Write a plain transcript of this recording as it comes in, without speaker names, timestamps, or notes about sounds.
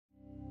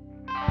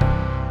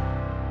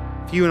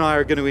If you and I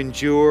are going to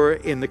endure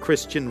in the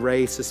Christian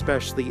race,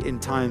 especially in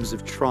times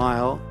of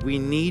trial, we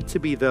need to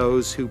be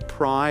those who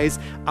prize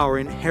our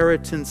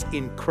inheritance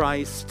in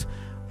Christ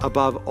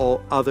above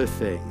all other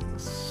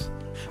things.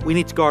 We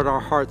need to guard our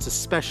hearts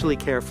especially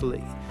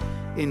carefully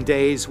in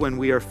days when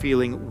we are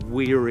feeling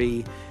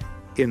weary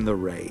in the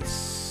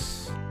race.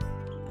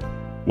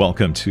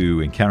 Welcome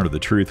to Encounter the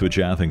Truth with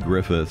Jonathan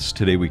Griffiths.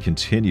 Today we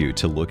continue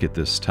to look at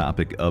this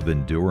topic of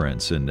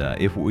endurance. And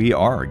if we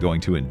are going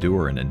to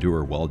endure and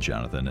endure well,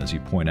 Jonathan, as you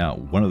point out,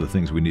 one of the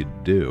things we need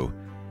to do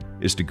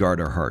is to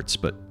guard our hearts.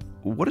 But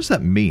what does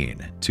that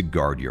mean, to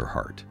guard your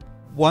heart?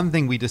 One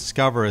thing we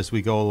discover as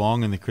we go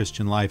along in the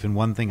Christian life, and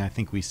one thing I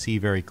think we see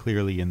very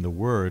clearly in the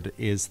Word,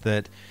 is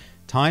that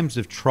times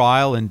of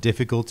trial and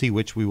difficulty,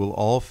 which we will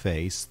all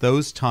face,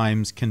 those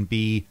times can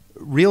be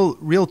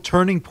real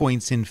turning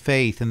points in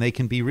faith, and they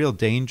can be real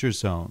danger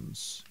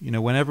zones. You know,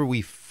 whenever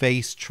we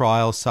face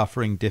trial,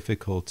 suffering,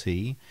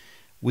 difficulty,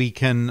 we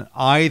can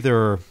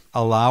either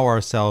allow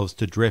ourselves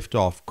to drift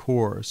off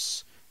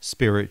course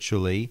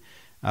spiritually.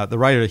 The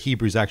writer of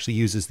Hebrews actually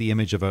uses the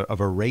image of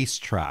a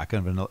racetrack,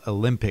 of an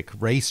Olympic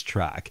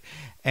racetrack,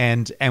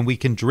 and we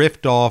can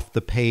drift off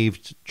the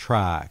paved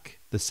track,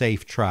 the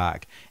safe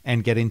track,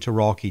 and get into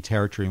rocky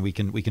territory, and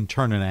we can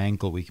turn an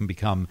ankle, we can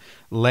become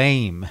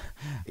lame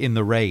in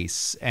the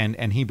race, and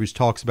Hebrews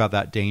talks about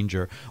that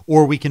danger.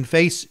 Or we can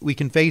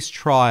face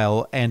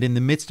trial, and in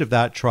the midst of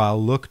that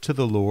trial, look to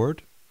the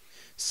Lord,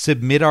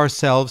 submit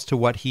ourselves to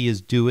what He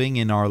is doing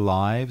in our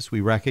lives.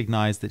 We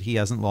recognize that He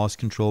hasn't lost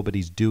control, but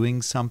He's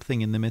doing something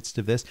in the midst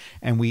of this,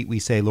 and we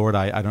say, Lord,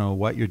 I don't know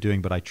what you're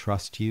doing, but I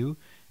trust you,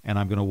 and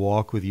I'm going to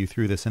walk with you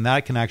through this. And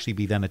that can actually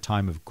be then a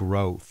time of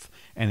growth,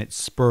 and it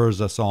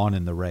spurs us on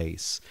in the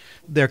race.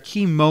 They're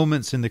key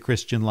moments in the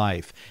Christian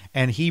life,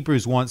 and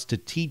Hebrews wants to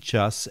teach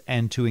us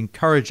and to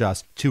encourage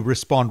us to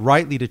respond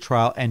rightly to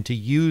trial and to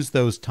use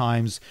those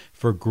times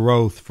for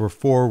growth, for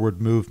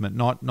forward movement,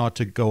 not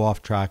to go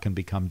off track and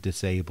become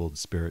disabled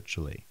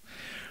spiritually.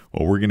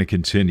 Well, we're going to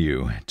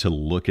continue to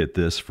look at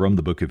this from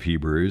the book of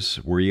Hebrews.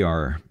 We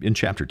are in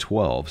chapter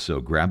 12, so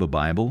grab a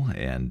Bible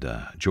and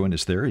join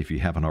us there if you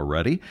haven't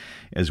already,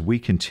 as we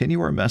continue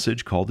our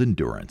message called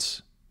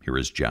Endurance. Here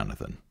is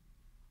Jonathan.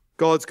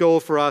 God's goal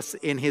for us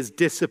in His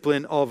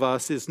discipline of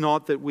us is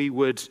not that we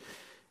would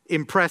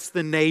impress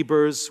the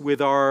neighbors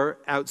with our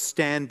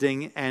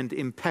outstanding and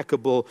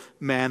impeccable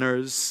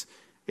manners.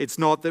 It's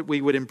not that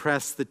we would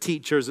impress the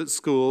teachers at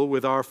school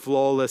with our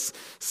flawless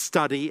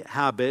study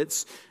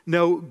habits.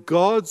 No,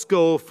 God's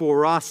goal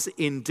for us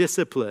in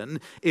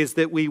discipline is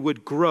that we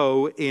would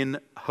grow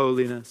in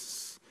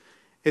holiness.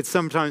 It's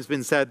sometimes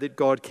been said that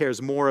God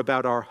cares more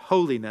about our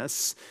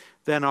holiness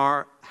than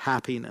our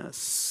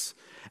happiness.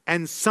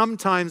 And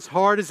sometimes,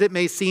 hard as it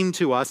may seem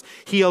to us,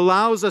 He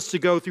allows us to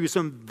go through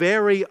some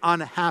very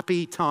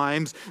unhappy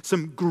times,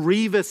 some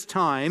grievous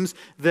times,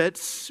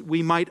 that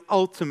we might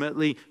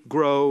ultimately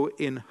grow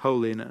in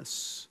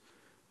holiness.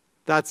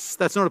 That's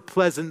not a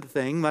pleasant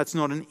thing. That's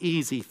not an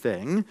easy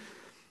thing.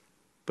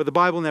 But the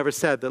Bible never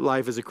said that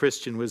life as a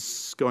Christian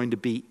was going to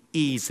be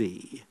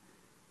easy.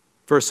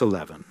 Verse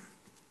 11.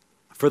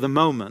 For the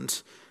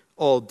moment,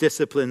 all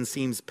discipline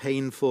seems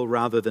painful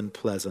rather than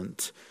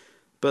pleasant,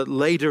 but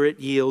later it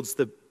yields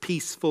the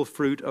peaceful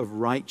fruit of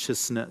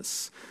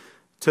righteousness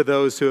to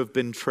those who have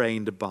been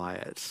trained by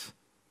it.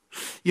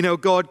 You know,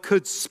 God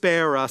could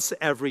spare us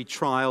every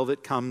trial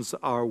that comes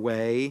our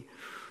way.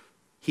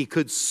 He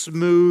could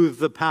smooth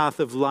the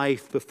path of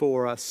life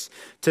before us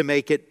to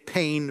make it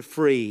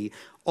pain-free,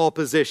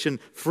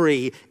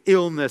 opposition-free,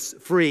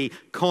 illness-free,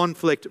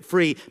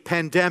 conflict-free,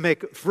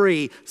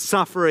 pandemic-free,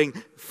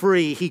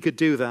 suffering-free. He could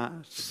do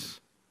that.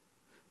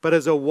 But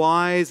as a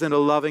wise and a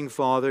loving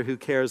Father who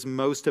cares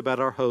most about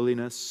our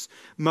holiness,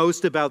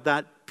 most about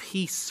that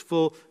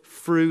peaceful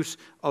fruit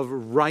of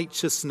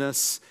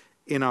righteousness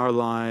in our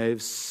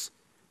lives,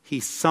 He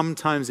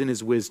sometimes in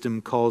His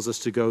wisdom calls us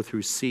to go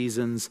through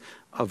seasons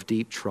of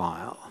deep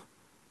trial.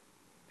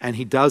 And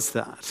He does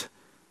that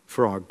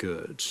for our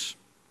good.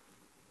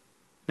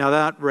 Now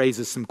that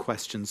raises some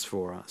questions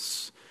for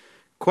us.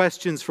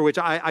 Questions for which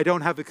I don't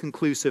have a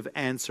conclusive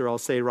answer, I'll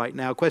say right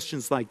now.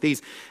 Questions like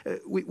these.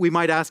 We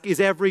might ask, is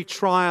every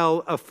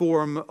trial a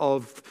form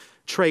of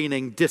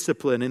training,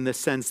 discipline in the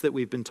sense that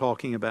we've been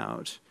talking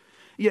about?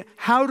 Yeah,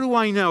 how do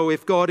I know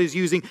if God is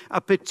using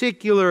a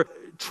particular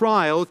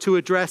trial to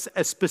address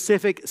a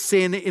specific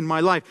sin in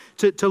my life,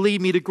 to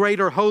lead me to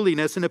greater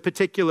holiness in a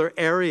particular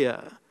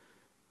area?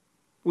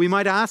 We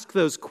might ask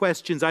those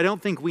questions. I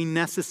don't think we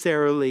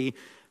necessarily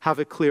have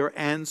a clear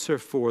answer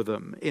for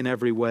them in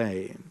every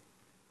way.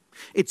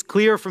 It's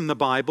clear from the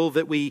Bible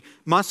that we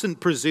mustn't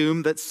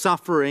presume that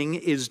suffering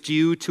is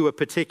due to a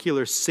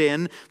particular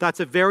sin. That's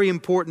a very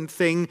important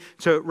thing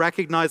to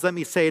recognize. Let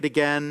me say it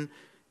again.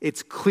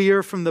 It's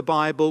clear from the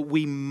Bible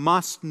we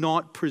must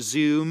not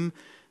presume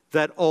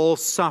that all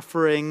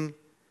suffering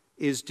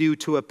is due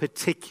to a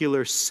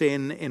particular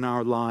sin in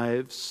our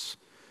lives.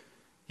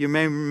 You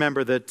may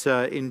remember that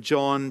in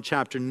John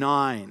chapter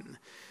 9,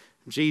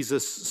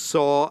 Jesus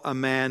saw a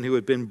man who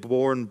had been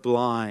born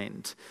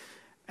blind.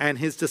 And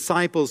his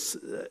disciples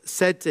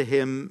said to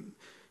him,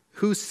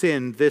 "Who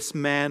sinned, this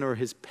man or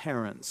his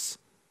parents,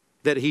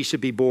 that he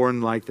should be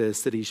born like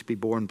this, that he should be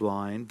born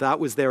blind?" That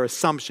was their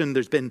assumption.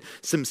 There's been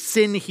some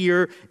sin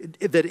here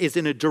that is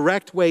in a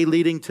direct way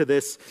leading to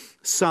this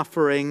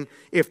suffering.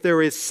 If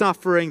there is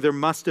suffering, there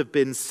must have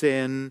been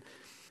sin.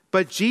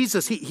 But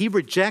Jesus, he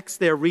rejects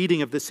their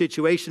reading of the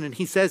situation, and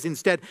he says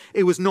instead,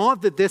 it was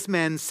not that this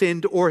man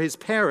sinned or his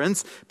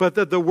parents, but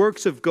that the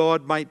works of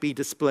God might be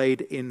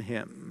displayed in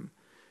him.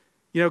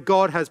 You know,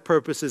 God has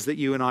purposes that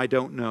you and I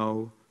don't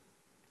know,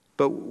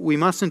 but we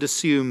mustn't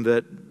assume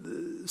that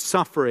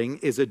suffering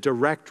is a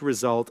direct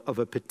result of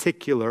a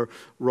particular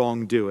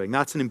wrongdoing.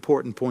 That's an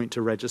important point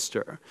to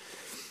register.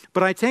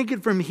 But I take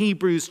it from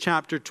Hebrews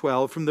chapter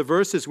 12, from the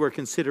verses we're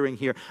considering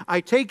here,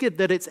 I take it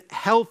that it's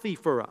healthy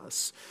for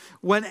us.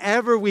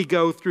 Whenever we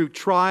go through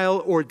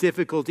trial or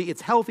difficulty,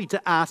 it's healthy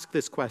to ask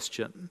this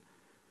question: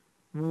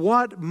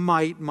 what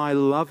might my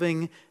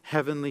loving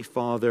Heavenly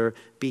Father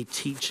be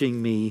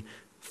teaching me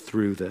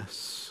through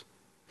this?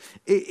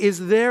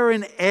 Is there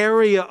an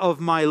area of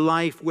my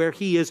life where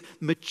He is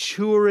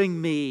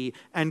maturing me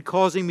and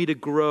causing me to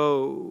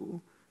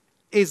grow?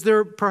 Is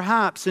there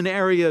perhaps an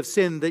area of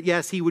sin that,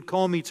 yes, He would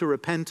call me to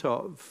repent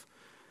of?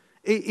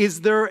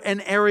 Is there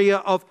an area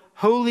of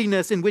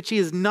holiness in which He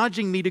is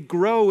nudging me to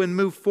grow and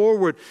move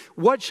forward?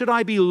 What should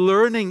I be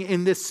learning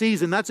in this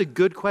season? That's a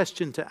good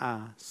question to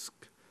ask.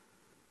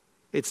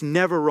 It's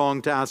never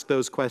wrong to ask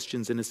those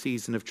questions in a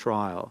season of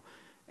trial,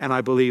 and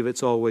I believe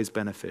it's always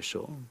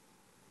beneficial.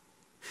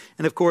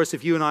 And of course,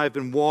 if you and I have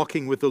been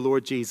walking with the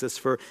Lord Jesus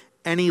for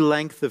any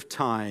length of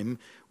time,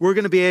 we're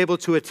going to be able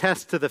to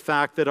attest to the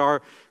fact that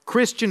our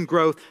Christian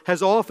growth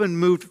has often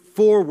moved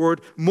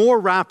forward more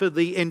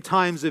rapidly in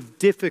times of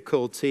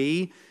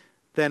difficulty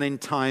than in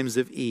times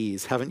of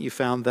ease. Haven't you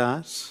found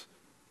that?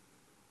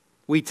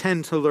 We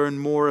tend to learn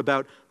more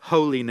about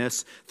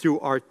holiness through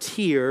our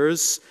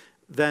tears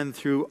than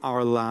through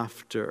our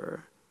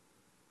laughter.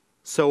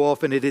 So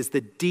often it is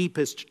the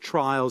deepest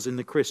trials in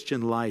the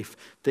Christian life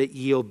that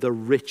yield the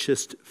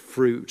richest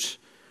fruit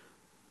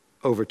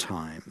over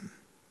time.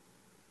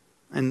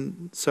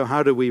 And so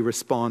how do we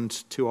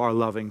respond to our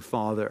loving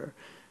Father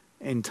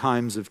in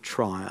times of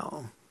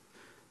trial?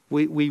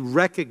 We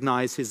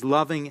recognize His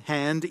loving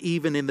hand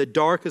even in the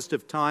darkest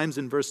of times.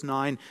 In verse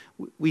 9,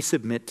 we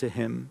submit to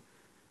Him.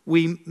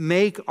 We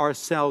make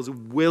ourselves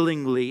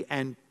willingly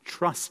and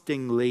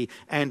trustingly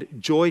and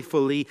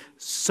joyfully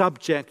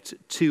subject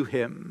to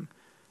Him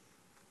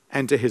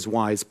and to His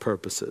wise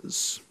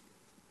purposes.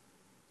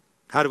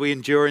 How do we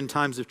endure in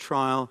times of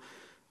trial?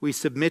 We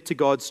submit to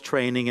God's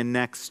training, and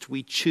next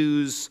we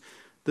choose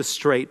the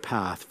straight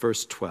path.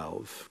 Verse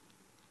 12.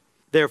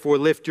 Therefore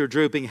lift your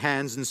drooping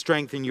hands and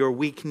strengthen your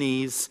weak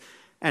knees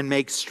and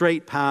make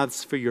straight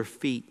paths for your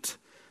feet,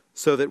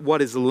 so that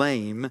what is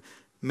lame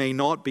may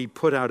not be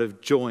put out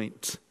of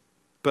joint,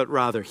 but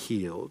rather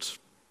healed.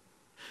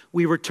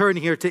 We return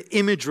here to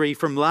imagery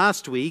from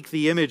last week,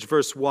 the image,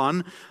 verse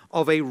 1,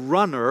 of a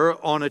runner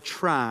on a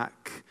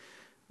track.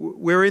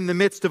 We're in the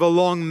midst of a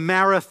long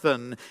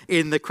marathon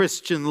in the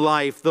Christian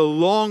life, the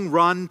long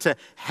run to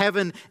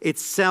heaven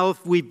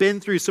itself. We've been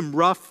through some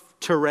rough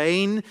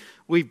terrain.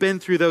 We've been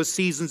through those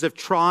seasons of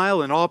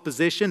trial and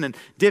opposition and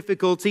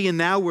difficulty, and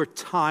now we're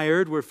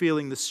tired. We're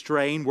feeling the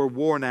strain. We're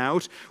worn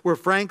out. We're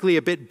frankly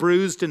a bit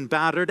bruised and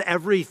battered.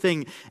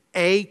 Everything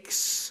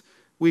aches.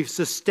 We've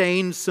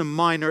sustained some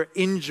minor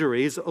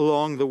injuries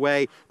along the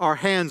way. Our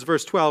hands,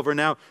 verse 12, are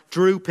now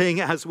drooping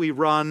as we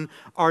run.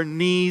 Our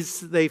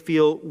knees, they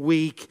feel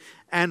weak.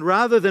 And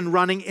rather than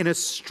running in a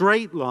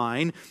straight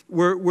line,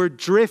 we're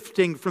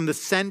drifting from the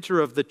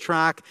center of the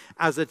track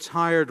as a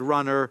tired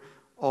runner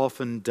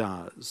often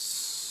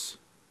does.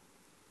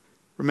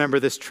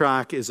 Remember, this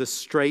track is a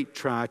straight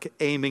track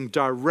aiming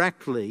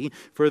directly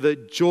for the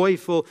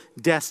joyful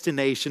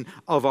destination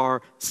of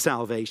our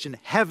salvation.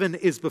 Heaven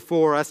is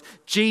before us.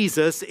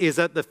 Jesus is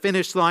at the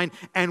finish line,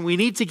 and we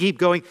need to keep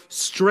going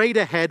straight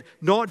ahead,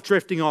 not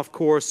drifting off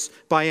course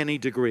by any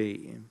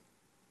degree.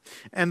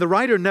 And the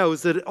writer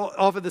knows that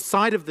off at the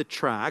side of the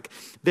track,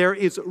 there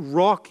is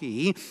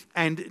rocky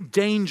and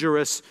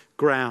dangerous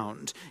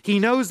ground. He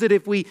knows that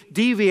if we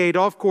deviate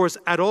off course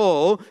at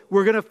all,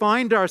 we're going to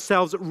find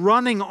ourselves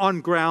running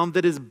on ground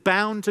that is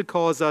bound to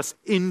cause us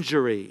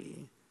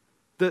injury.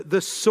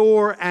 The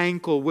sore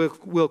ankle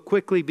will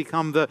quickly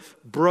become the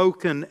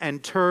broken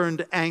and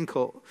turned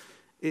ankle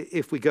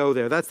if we go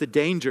there. That's the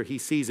danger he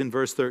sees in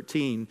verse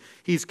 13.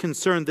 He's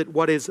concerned that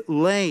what is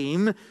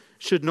lame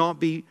should not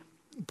be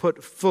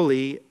put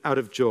fully out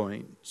of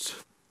joint.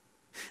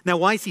 Now,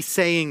 why is he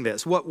saying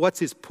this? What's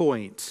his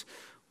point?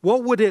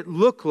 What would it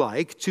look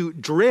like to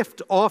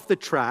drift off the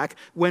track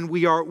when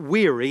we are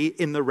weary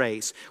in the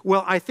race?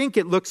 Well, I think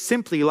it looks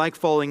simply like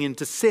falling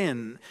into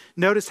sin.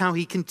 Notice how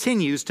he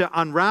continues to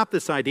unwrap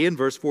this idea in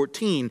verse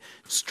 14.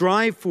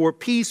 Strive for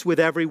peace with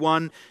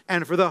everyone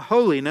and for the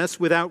holiness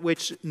without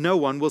which no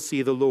one will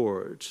see the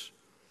Lord.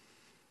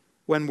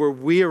 when we're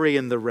weary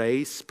in the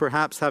race,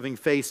 perhaps having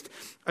faced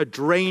a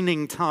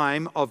draining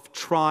time of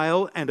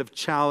trial and of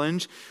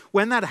challenge,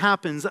 when that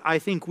happens, I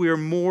think we're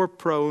more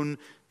prone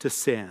to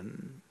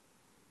sin.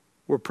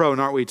 We're prone,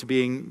 aren't we, to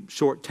being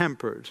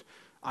short-tempered,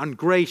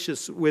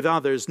 ungracious with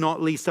others,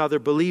 not least other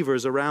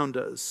believers around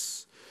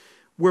us.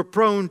 We're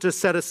prone to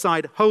set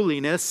aside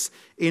holiness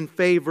in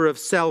favor of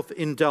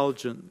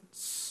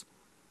self-indulgence.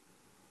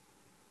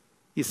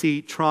 You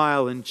see,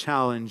 trial and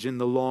challenge in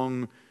the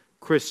long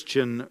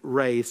Christian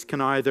race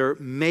can either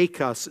make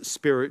us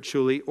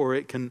spiritually or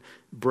it can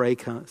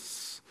break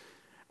us.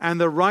 And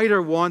the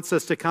writer wants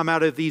us to come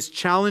out of these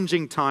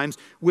challenging times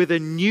with a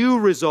new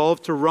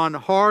resolve to run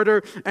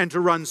harder and to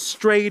run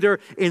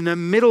straighter in the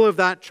middle of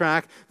that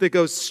track that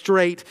goes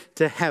straight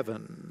to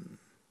heaven.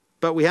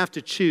 But we have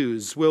to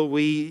choose. Will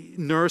we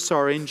nurse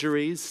our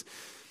injuries?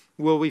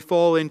 Will we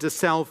fall into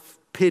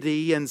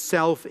self-pity and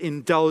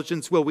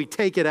self-indulgence? Will we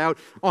take it out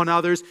on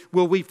others?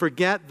 Will we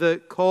forget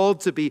the call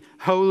to be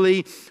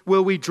holy?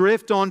 Will we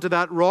drift onto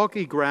that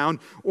rocky ground?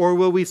 Or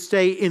will we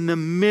stay in the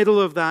middle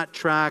of that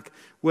track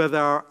with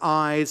our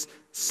eyes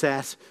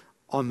set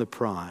on the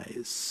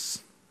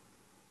prize?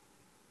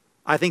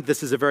 I think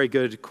this is a very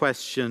good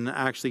question,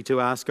 actually,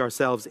 to ask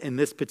ourselves in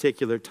this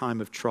particular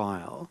time of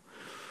trial.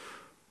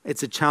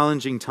 It's a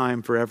challenging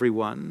time for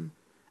everyone.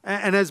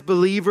 And as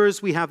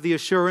believers, we have the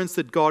assurance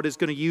that God is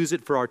going to use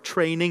it for our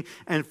training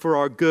and for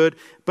our good.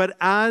 But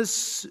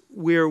as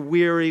we're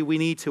weary, we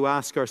need to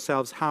ask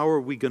ourselves, how are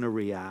we going to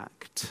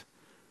react?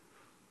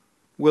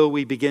 Will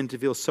we begin to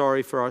feel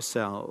sorry for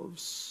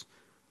ourselves?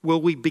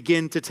 Will we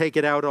begin to take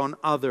it out on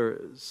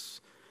others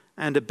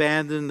and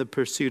abandon the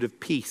pursuit of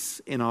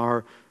peace in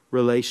our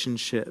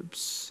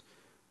relationships?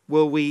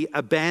 Will we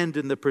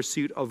abandon the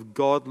pursuit of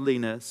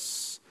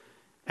godliness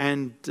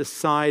and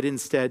decide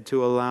instead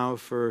to allow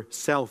for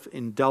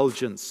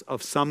self-indulgence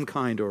of some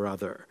kind or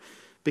other?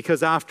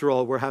 Because after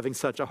all, we're having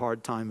such a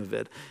hard time of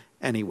it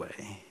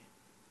anyway.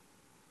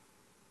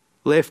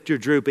 Lift your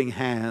drooping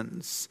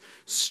hands.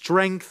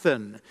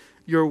 Strengthen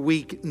your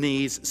weak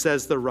knees,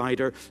 says the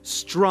writer.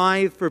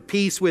 Strive for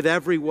peace with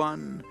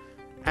everyone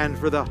and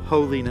for the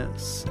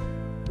holiness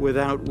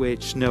without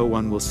which no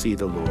one will see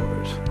the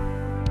Lord.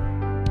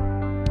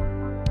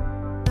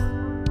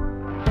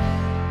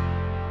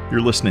 You're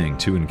listening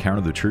to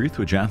Encounter the Truth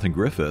with Jonathan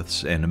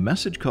Griffiths and a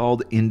message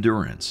called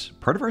Endurance,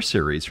 part of our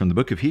series from the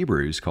book of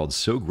Hebrews called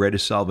So Great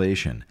is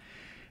Salvation.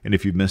 And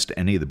if you've missed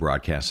any of the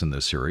broadcasts in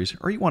this series,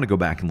 or you want to go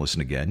back and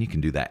listen again, you can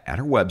do that at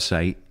our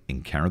website,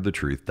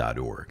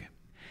 encounterthetruth.org.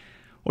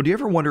 Well, do you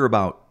ever wonder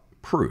about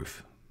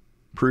proof?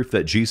 Proof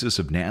that Jesus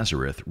of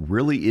Nazareth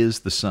really is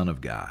the Son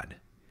of God.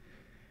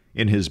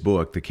 In his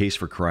book, The Case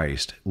for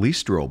Christ, Lee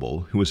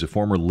Strobel, who was a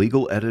former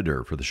legal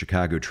editor for the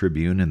Chicago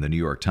Tribune and the New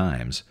York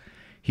Times,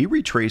 he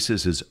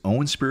retraces his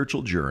own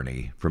spiritual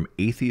journey from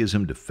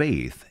atheism to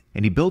faith,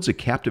 and he builds a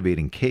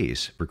captivating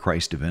case for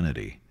Christ's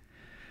divinity.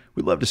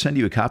 We'd love to send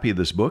you a copy of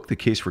this book, The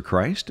Case for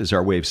Christ, as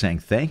our way of saying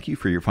thank you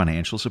for your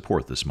financial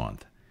support this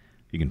month.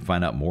 You can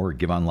find out more or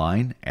give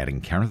online at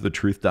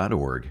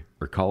encounterthetruth.org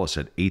or call us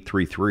at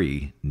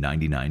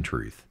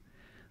 833-99-TRUTH.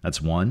 That's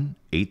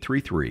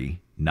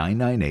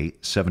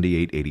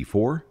 1-833-998-7884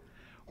 or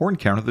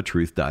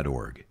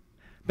encounterthetruth.org.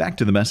 Back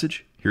to the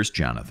message. Here's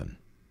Jonathan.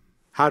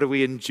 How do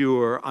we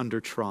endure under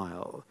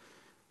trial?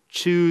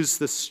 Choose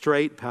the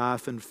straight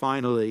path, and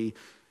finally,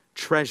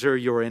 treasure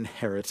your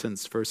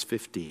inheritance, verse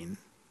 15.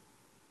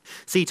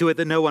 See to it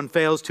that no one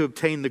fails to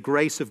obtain the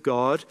grace of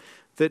God,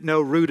 that no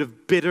root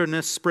of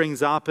bitterness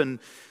springs up and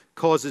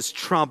causes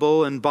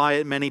trouble, and by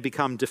it many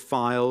become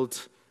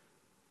defiled,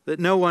 that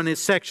no one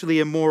is sexually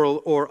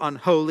immoral or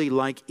unholy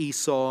like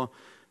Esau,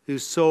 who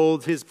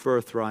sold his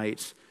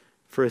birthright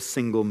for a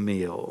single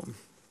meal.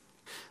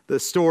 The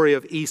story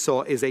of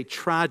Esau is a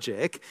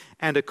tragic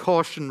and a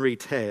cautionary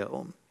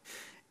tale.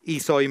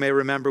 Esau, you may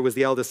remember, was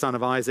the eldest son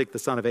of Isaac, the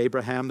son of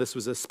Abraham. This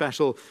was a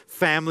special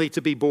family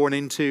to be born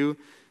into.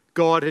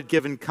 God had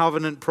given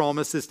covenant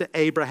promises to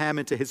Abraham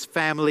and to his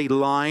family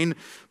line,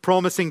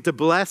 promising to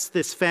bless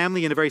this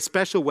family in a very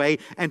special way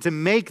and to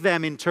make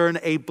them in turn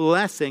a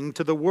blessing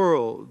to the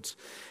world.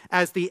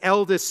 As the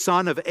eldest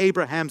son of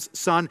Abraham's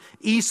son,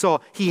 Esau,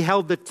 he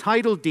held the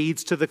title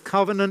deeds to the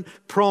covenant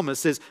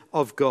promises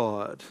of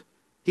God.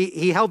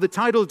 He held the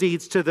title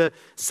deeds to the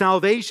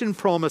salvation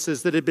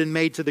promises that had been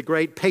made to the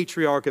great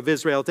patriarch of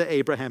Israel, to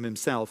Abraham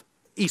himself.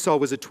 Esau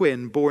was a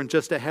twin born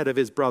just ahead of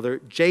his brother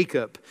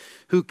Jacob,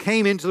 who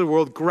came into the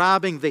world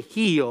grabbing the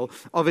heel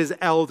of his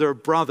elder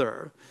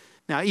brother.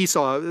 Now,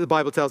 Esau, the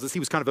Bible tells us, he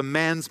was kind of a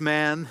man's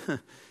man.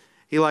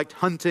 He liked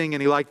hunting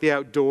and he liked the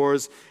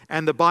outdoors.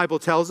 And the Bible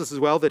tells us as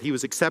well that he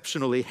was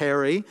exceptionally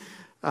hairy.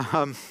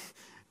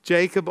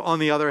 Jacob, on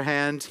the other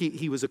hand,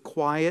 he was a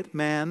quiet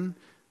man,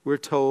 we're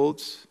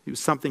told. He was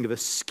something of a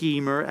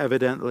schemer,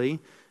 evidently,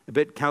 a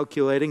bit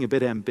calculating, a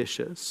bit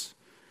ambitious.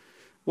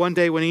 One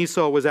day when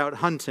Esau was out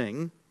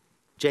hunting,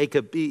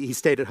 Jacob, he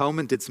stayed at home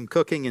and did some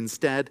cooking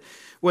instead.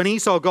 When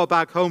Esau got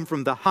back home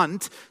from the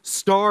hunt,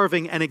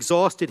 starving and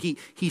exhausted,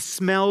 he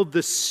smelled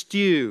the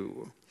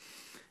stew.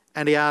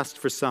 and he asked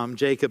for some.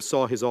 Jacob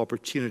saw his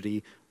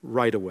opportunity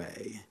right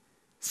away.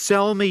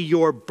 "Sell me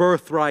your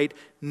birthright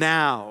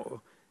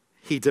now,"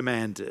 he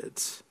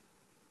demanded.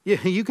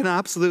 "Yeah, you can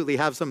absolutely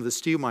have some of the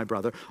stew, my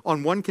brother,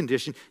 on one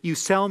condition: you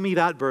sell me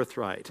that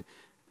birthright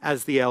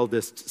as the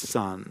eldest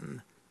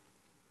son."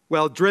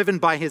 Well, driven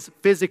by his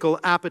physical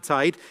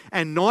appetite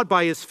and not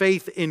by his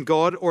faith in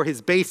God or his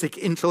basic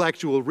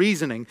intellectual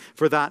reasoning,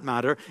 for that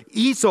matter,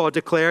 Esau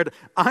declared,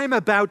 "I'm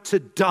about to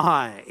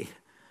die.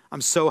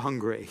 I'm so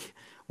hungry.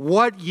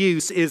 What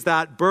use is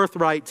that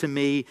birthright to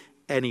me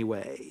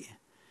anyway?"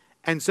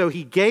 And so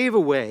he gave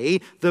away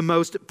the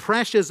most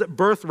precious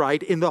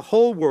birthright in the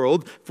whole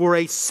world for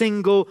a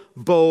single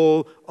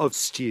bowl of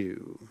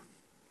stew.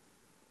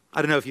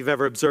 I don't know if you've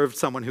ever observed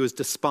someone who has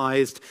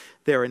despised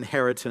their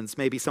inheritance.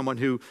 Maybe someone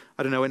who,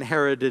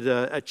 inherited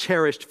a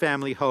cherished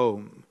family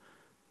home.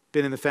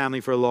 Been in the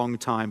family for a long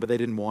time, but they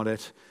didn't want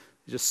it.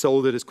 They just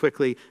sold it as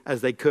quickly as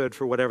they could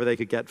for whatever they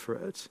could get for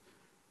it.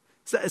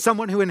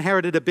 Someone who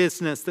inherited a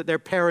business that their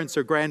parents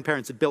or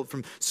grandparents had built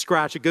from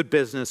scratch, a good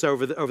business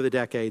over the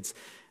decades.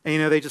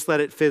 And, they just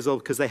let it fizzle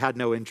because they had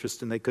no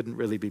interest and they couldn't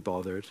really be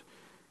bothered.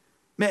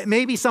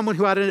 Maybe someone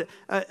who had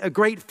a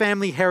great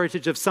family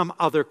heritage of some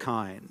other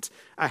kind,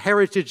 a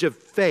heritage of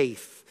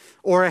faith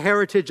or a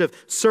heritage of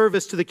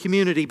service to the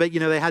community, but,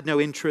 they had no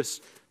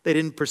interest, they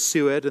didn't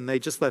pursue it, and they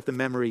just let the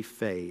memory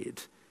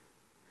fade.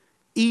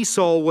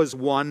 Esau was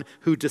one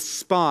who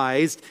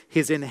despised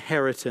his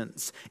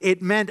inheritance.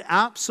 It meant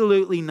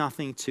absolutely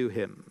nothing to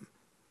him.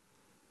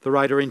 The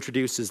writer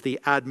introduces the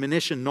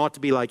admonition not to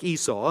be like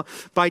Esau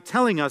by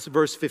telling us,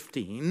 verse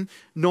 15,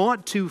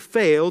 not to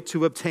fail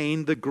to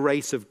obtain the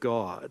grace of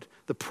God,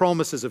 the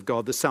promises of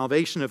God, the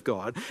salvation of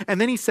God.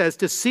 And then he says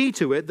to see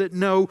to it that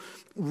no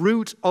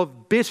root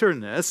of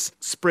bitterness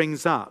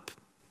springs up.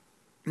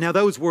 Now,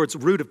 those words,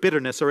 root of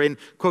bitterness, are in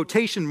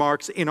quotation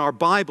marks in our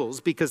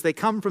Bibles because they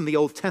come from the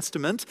Old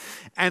Testament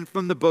and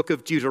from the book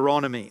of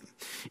Deuteronomy.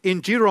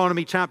 In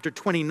Deuteronomy chapter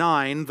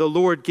 29, the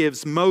Lord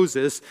gives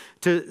Moses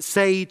to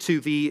say to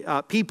the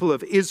people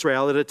of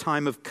Israel at a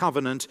time of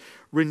covenant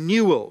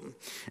renewal.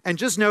 And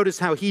just notice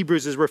how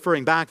Hebrews is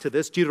referring back to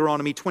this,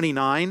 Deuteronomy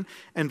 29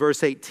 and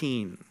verse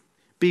 18.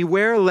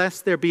 "Beware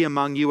lest there be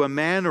among you a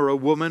man or a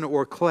woman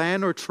or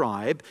clan or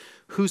tribe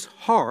whose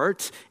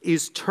heart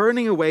is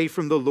turning away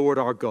from the Lord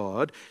our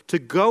God to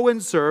go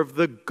and serve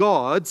the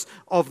gods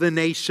of the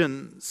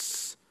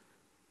nations.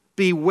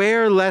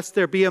 Beware lest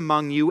there be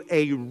among you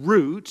a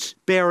root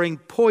bearing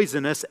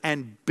poisonous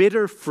and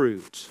bitter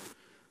fruit,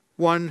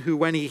 one who,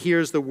 when he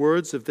hears the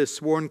words of this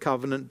sworn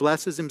covenant,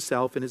 blesses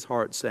himself in his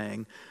heart,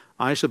 saying,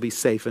 I shall be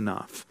safe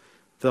enough,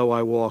 though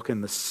I walk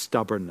in the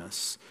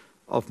stubbornness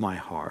of my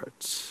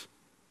heart."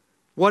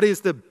 What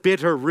is the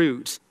bitter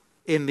root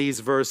in these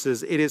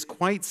verses? It is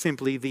quite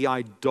simply the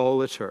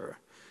idolater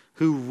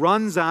who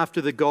runs after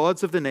the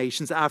gods of the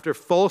nations, after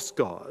false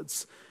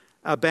gods,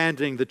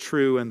 abandoning the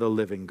true and the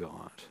living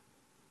God.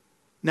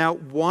 Now,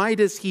 why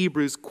does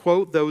Hebrews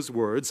quote those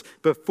words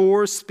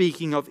before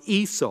speaking of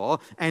Esau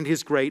and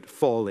his great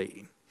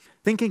folly?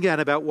 Think again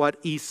about what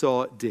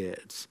Esau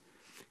did.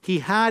 He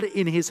had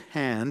in his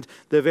hand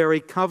the very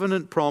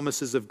covenant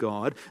promises of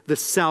God, the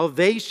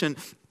salvation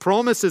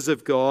promises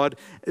of God,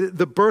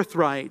 the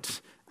birthright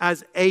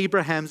as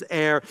Abraham's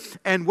heir.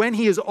 And when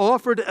he is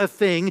offered a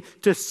thing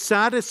to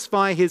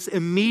satisfy his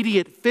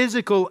immediate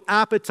physical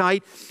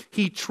appetite,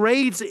 he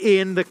trades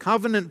in the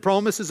covenant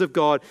promises of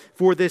God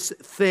for this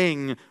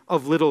thing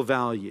of little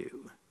value.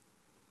 You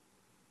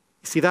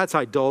see, that's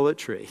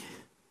idolatry.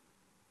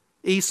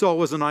 Esau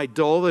was an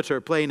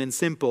idolater, plain and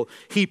simple.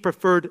 He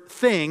preferred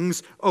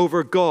things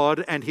over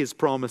God and his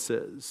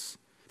promises.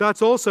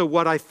 That's also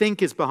what I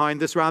think is behind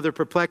this rather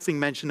perplexing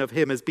mention of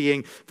him as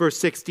being, verse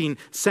 16,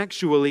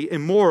 sexually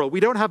immoral. We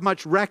don't have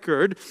much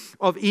record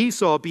of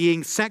Esau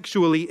being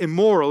sexually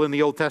immoral in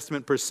the Old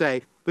Testament per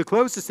se. The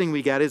closest thing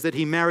we get is that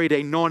he married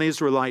a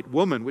non-Israelite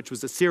woman, which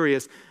was a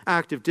serious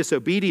act of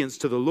disobedience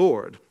to the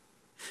Lord.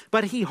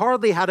 But he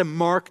hardly had a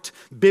marked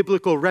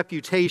biblical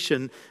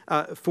reputation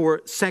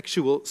for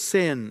sexual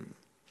sin.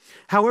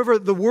 However,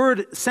 the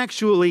word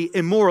sexually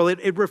immoral,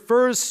 it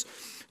refers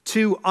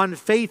to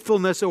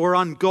unfaithfulness or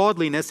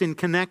ungodliness in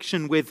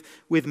connection with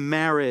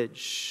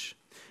marriage.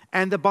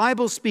 And the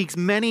Bible speaks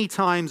many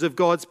times of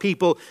God's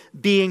people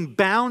being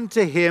bound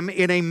to him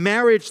in a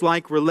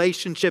marriage-like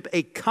relationship,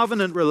 a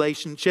covenant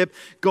relationship.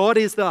 God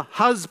is the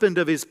husband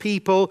of his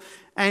people.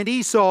 And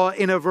Esau,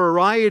 in a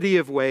variety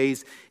of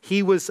ways,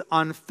 he was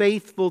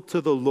unfaithful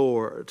to the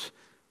Lord,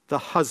 the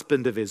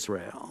husband of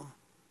Israel.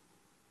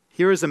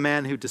 Here is a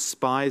man who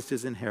despised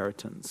his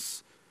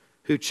inheritance,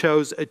 who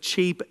chose a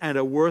cheap and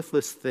a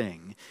worthless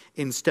thing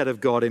instead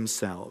of God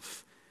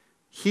himself.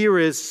 Here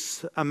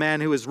is a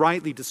man who is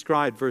rightly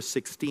described, verse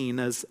 16,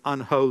 as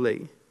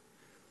unholy.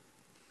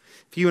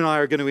 If you and I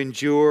are going to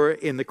endure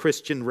in the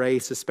Christian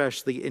race,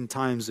 especially in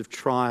times of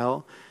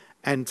trial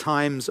and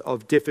times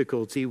of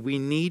difficulty, we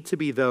need to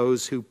be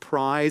those who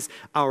prize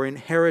our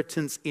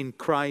inheritance in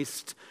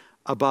Christ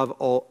above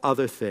all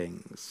other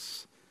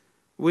things.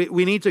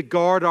 We need to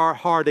guard our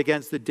heart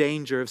against the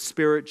danger of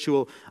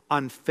spiritual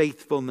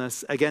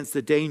unfaithfulness, against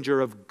the danger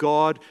of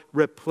God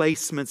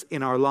replacements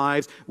in our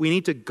lives. We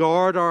need to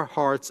guard our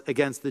hearts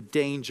against the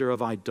danger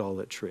of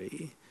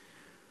idolatry.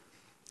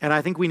 And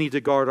I think we need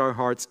to guard our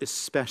hearts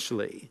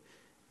especially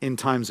in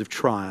times of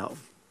trial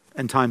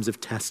and times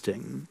of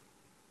testing.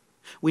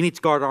 We need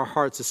to guard our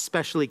hearts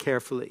especially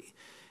carefully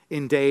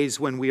in days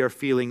when we are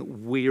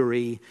feeling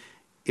weary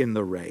in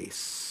the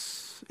race.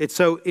 It's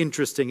so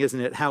interesting, isn't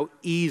it, how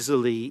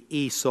easily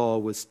Esau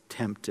was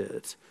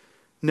tempted.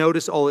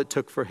 Notice all it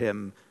took for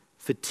him: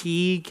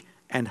 fatigue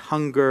and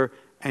hunger,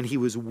 and he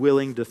was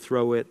willing to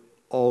throw it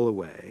all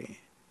away.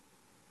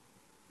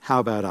 How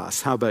about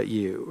us? How about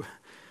you?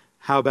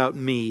 How about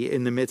me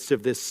in the midst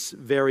of this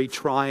very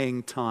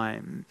trying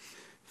time,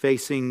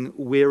 facing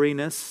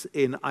weariness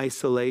in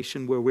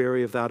isolation? We're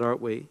weary of that,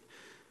 aren't we?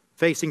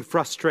 Facing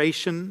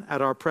frustration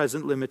at our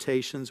present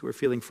limitations, we're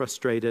feeling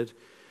frustrated.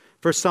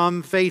 For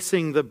some,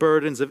 facing the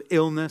burdens of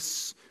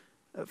illness,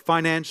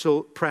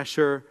 financial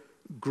pressure,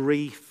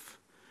 grief.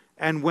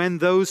 And when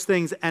those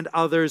things and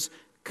others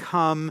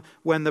come,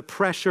 when the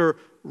pressure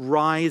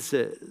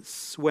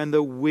rises, when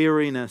the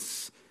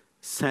weariness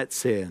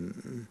sets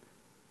in,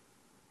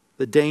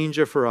 the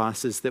danger for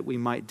us is that we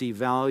might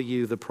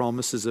devalue the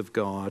promises of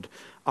God,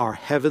 our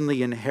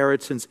heavenly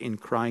inheritance in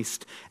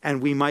Christ,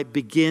 and we might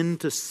begin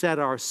to set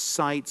our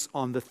sights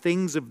on the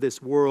things of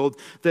this world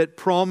that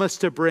promise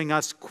to bring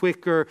us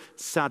quicker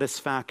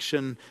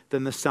satisfaction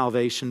than the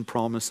salvation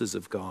promises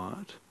of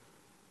God.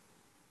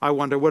 I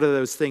wonder, what are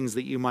those things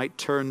that you might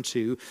turn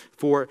to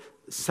for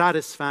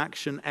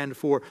satisfaction and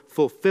for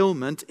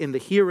fulfillment in the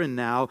here and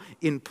now,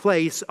 in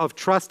place of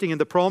trusting in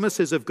the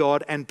promises of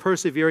God and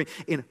persevering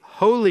in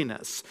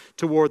holiness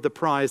toward the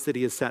prize that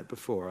He has set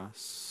before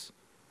us?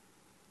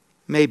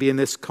 Maybe in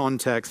this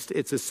context,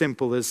 it's as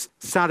simple as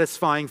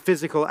satisfying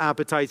physical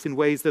appetites in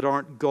ways that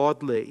aren't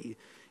godly.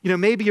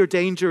 Maybe your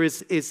danger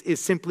is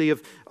simply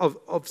of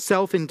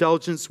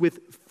self-indulgence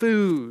with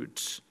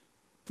food.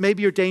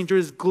 Maybe your danger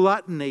is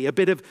gluttony, a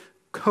bit of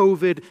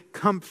COVID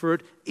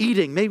comfort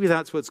eating. Maybe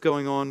that's what's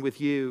going on with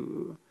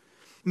you.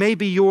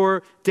 Maybe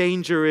your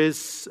danger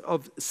is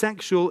of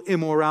sexual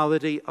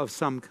immorality of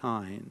some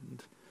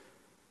kind.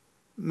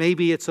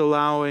 Maybe it's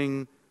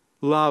allowing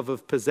love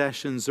of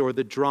possessions or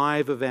the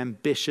drive of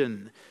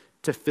ambition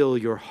to fill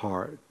your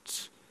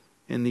heart.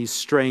 In these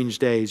strange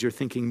days, you're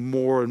thinking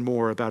more and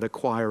more about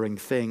acquiring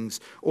things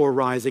or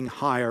rising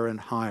higher and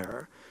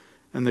higher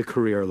in the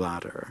career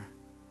ladder.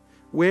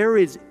 Where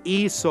is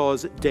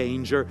Esau's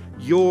danger,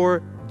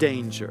 your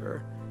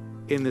danger,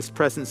 in this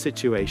present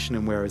situation,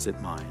 and where is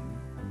it mine?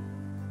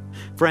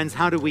 Friends,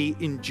 how do we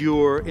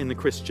endure in the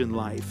Christian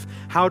life?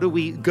 How do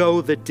we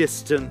go the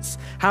distance?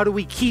 How do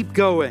we keep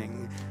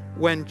going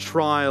when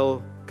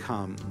trial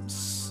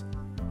comes?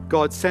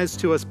 God says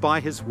to us by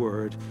His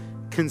word,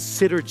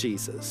 consider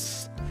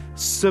Jesus.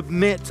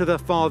 Submit to the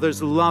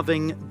Father's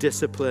loving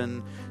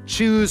discipline.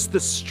 Choose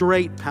the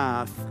straight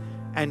path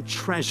and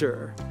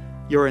treasure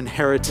your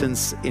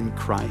inheritance in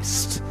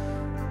Christ.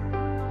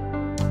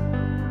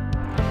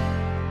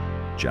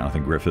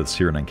 Jonathan Griffiths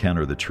here in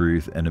Encounter the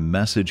Truth, and a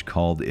message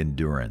called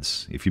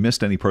Endurance. If you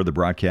missed any part of the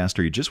broadcast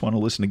or you just want to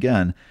listen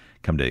again,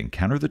 come to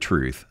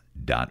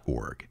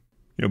encounterthetruth.org.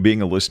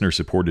 Being a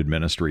listener-supported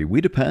ministry, we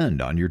depend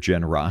on your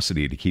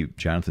generosity to keep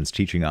Jonathan's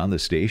teaching on the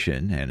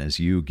station. And as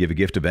you give a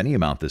gift of any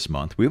amount this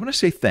month, we want to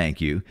say thank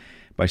you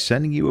by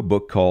sending you a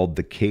book called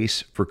The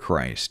Case for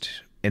Christ.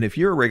 And if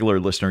you're a regular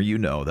listener, you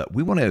know that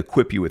we want to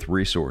equip you with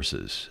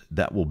resources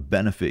that will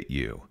benefit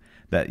you,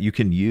 that you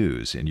can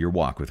use in your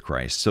walk with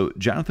Christ. So,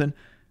 Jonathan,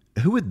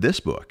 who would this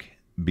book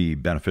be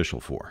beneficial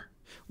for?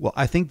 Well,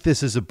 I think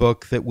this is a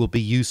book that will be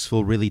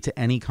useful really to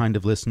any kind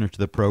of listener to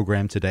the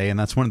program today, and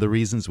that's one of the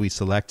reasons we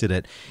selected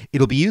it.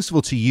 It'll be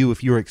useful to you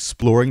if you're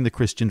exploring the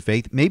Christian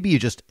faith. Maybe you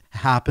just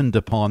happened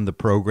upon the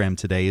program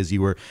today as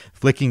you were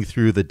flicking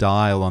through the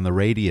dial on the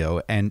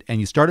radio, and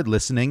you started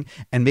listening,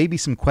 and maybe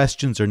some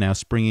questions are now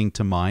springing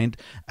to mind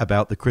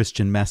about the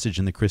Christian message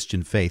and the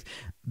Christian faith.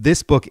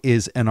 This book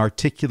is an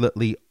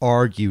articulately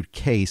argued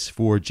case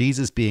for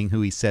Jesus being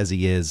who He says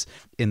He is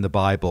in the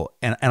Bible.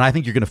 And I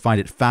think you're going to find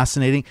it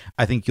fascinating.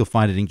 I think you'll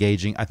find it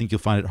engaging. I think you'll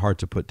find it hard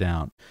to put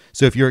down.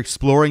 So if you're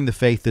exploring the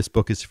faith, this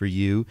book is for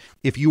you.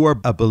 If you are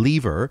a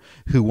believer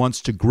who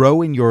wants to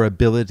grow in your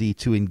ability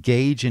to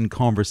engage in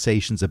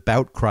conversations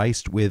about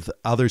Christ with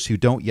others who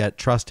don't yet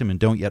trust Him and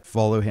don't yet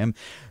follow Him,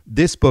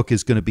 this book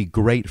is going to be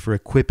great for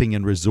equipping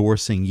and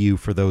resourcing you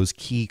for those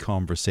key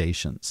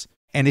conversations.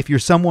 And if you're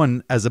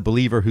someone as a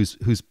believer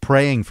who's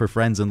praying for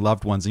friends and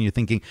loved ones, and you're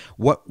thinking,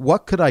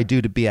 what could I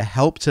do to be a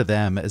help to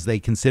them as they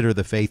consider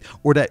the faith,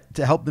 or to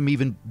help them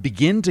even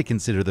begin to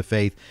consider the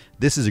faith,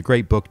 this is a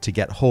great book to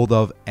get hold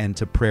of and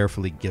to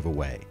prayerfully give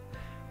away.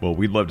 Well,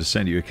 we'd love to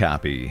send you a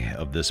copy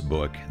of this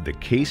book, The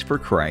Case for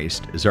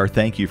Christ, as our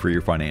thank you for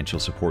your financial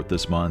support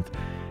this month.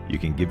 You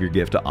can give your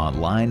gift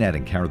online at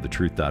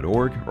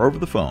encounterthetruth.org or over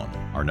the phone.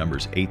 Our number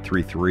is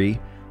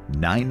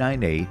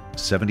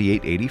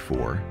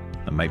 833-998-7884.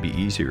 It might be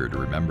easier to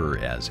remember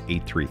as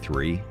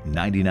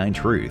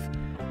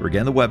 833-99-TRUTH. or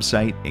again, the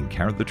website,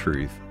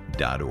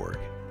 encounterthetruth.org.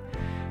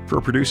 For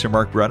producer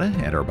Mark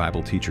Bretta and our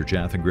Bible teacher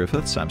Jonathan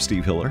Griffiths, I'm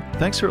Steve Hiller.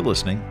 Thanks for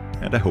listening,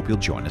 and I hope you'll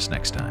join us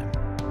next time.